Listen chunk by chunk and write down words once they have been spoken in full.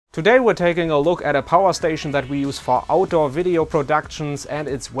Today we're taking a look at a power station that we use for outdoor video productions, and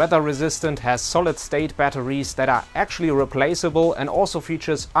it's weather resistant, has solid state batteries that are actually replaceable and also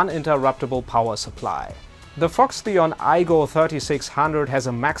features uninterruptible power supply. The Foxtheon iGo3600 has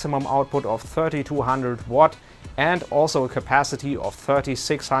a maximum output of 3200 watt and also a capacity of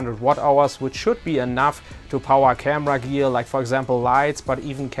 3600 watt hours, which should be enough to power camera gear like for example lights, but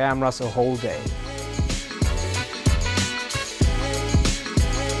even cameras a whole day.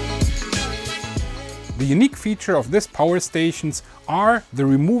 The unique feature of this power stations are the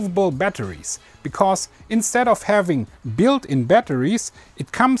removable batteries, because instead of having built-in batteries,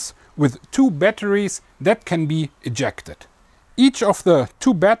 it comes with two batteries that can be ejected. Each of the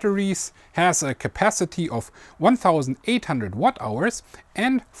two batteries has a capacity of 1800 watt hours,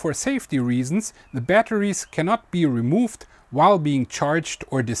 and for safety reasons the batteries cannot be removed while being charged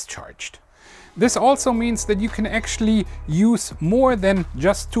or discharged. This also means that you can actually use more than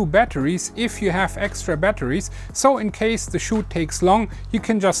just two batteries if you have extra batteries, so in case the shoot takes long, you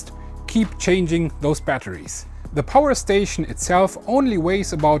can just keep changing those batteries. The power station itself only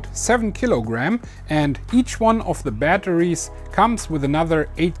weighs about 7 kg, and each one of the batteries comes with another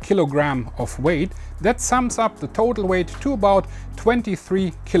 8 kg of weight. That sums up the total weight to about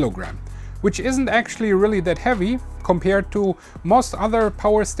 23 kg. Which isn't actually really that heavy compared to most other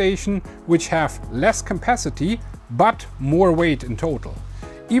power stations which have less capacity but more weight in total.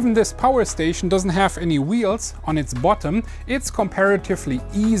 Even this power station doesn't have any wheels on its bottom. It's comparatively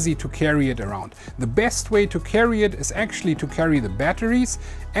easy to carry it around. The best way to carry it is actually to carry the batteries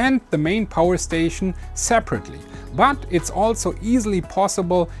and the main power station separately. But it's also easily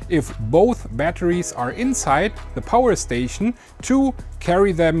possible, if both batteries are inside the power station, to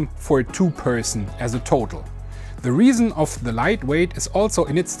carry them for two person as a total. The reason of the lightweight is also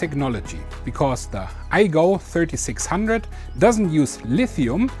in its technology, because the iGo3600 doesn't use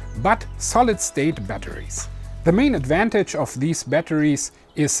lithium but solid-state batteries. The main advantage of these batteries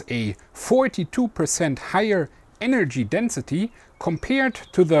is a 42% higher energy density compared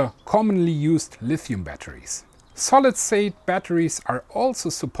to the commonly used lithium batteries. Solid-state batteries are also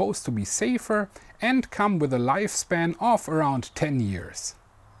supposed to be safer and come with a lifespan of around 10 years.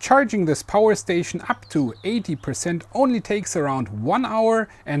 Charging this power station up to 80% only takes around 1 hour,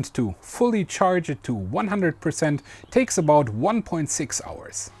 and to fully charge it to 100% takes about 1.6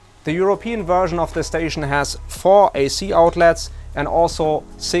 hours. The European version of the station has 4 AC outlets and also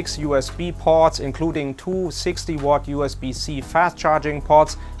 6 USB ports, including two 60 watt USB-C fast charging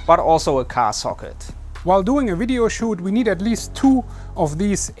ports, but also a car socket. While doing a video shoot, we need at least 2 of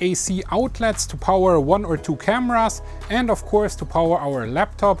these AC outlets to power 1 or 2 cameras, and of course to power our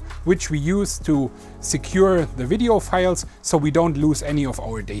laptop, which we use to secure the video files so we don't lose any of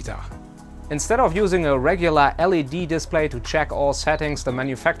our data. Instead of using a regular LED display to check all settings, the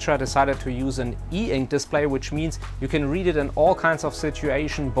manufacturer decided to use an e-ink display, which means you can read it in all kinds of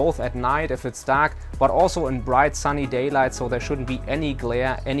situations, both at night if it's dark, but also in bright sunny daylight, so there shouldn't be any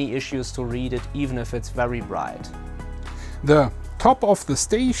glare, any issues to read it, even if it's very bright. The top of the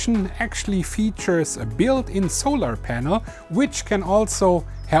station actually features a built-in solar panel, which can also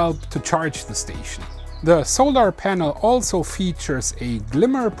help to charge the station. The solar panel also features a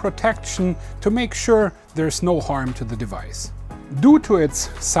glimmer protection to make sure there's no harm to the device. Due to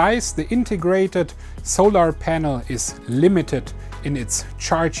its size, the integrated solar panel is limited in its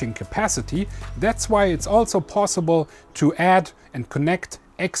charging capacity. That's why it's also possible to add and connect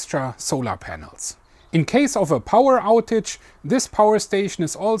extra solar panels. In case of a power outage, this power station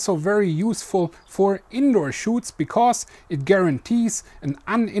is also very useful for indoor shoots, because it guarantees an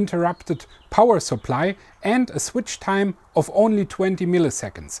uninterrupted power supply and a switch time of only 20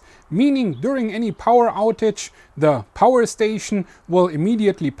 milliseconds. Meaning during any power outage, the power station will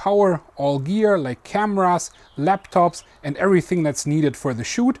immediately power all gear like cameras, laptops and everything that's needed for the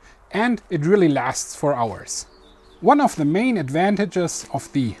shoot, and it really lasts for hours. One of the main advantages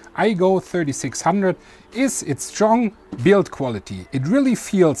of the iGo3600 is its strong build quality. It really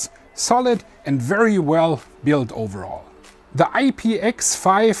feels solid and very well built overall. The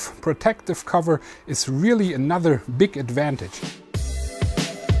IPX5 protective cover is really another big advantage.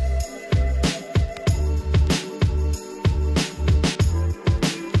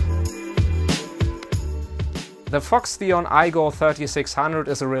 The Foxtheon iGo3600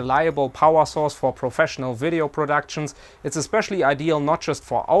 is a reliable power source for professional video productions. It's especially ideal not just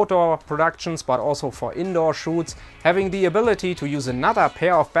for outdoor productions but also for indoor shoots. Having the ability to use another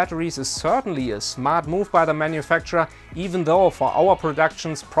pair of batteries is certainly a smart move by the manufacturer, even though for our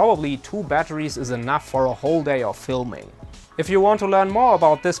productions probably 2 batteries is enough for a whole day of filming. If you want to learn more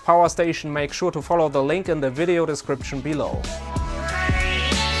about this power station, make sure to follow the link in the video description below.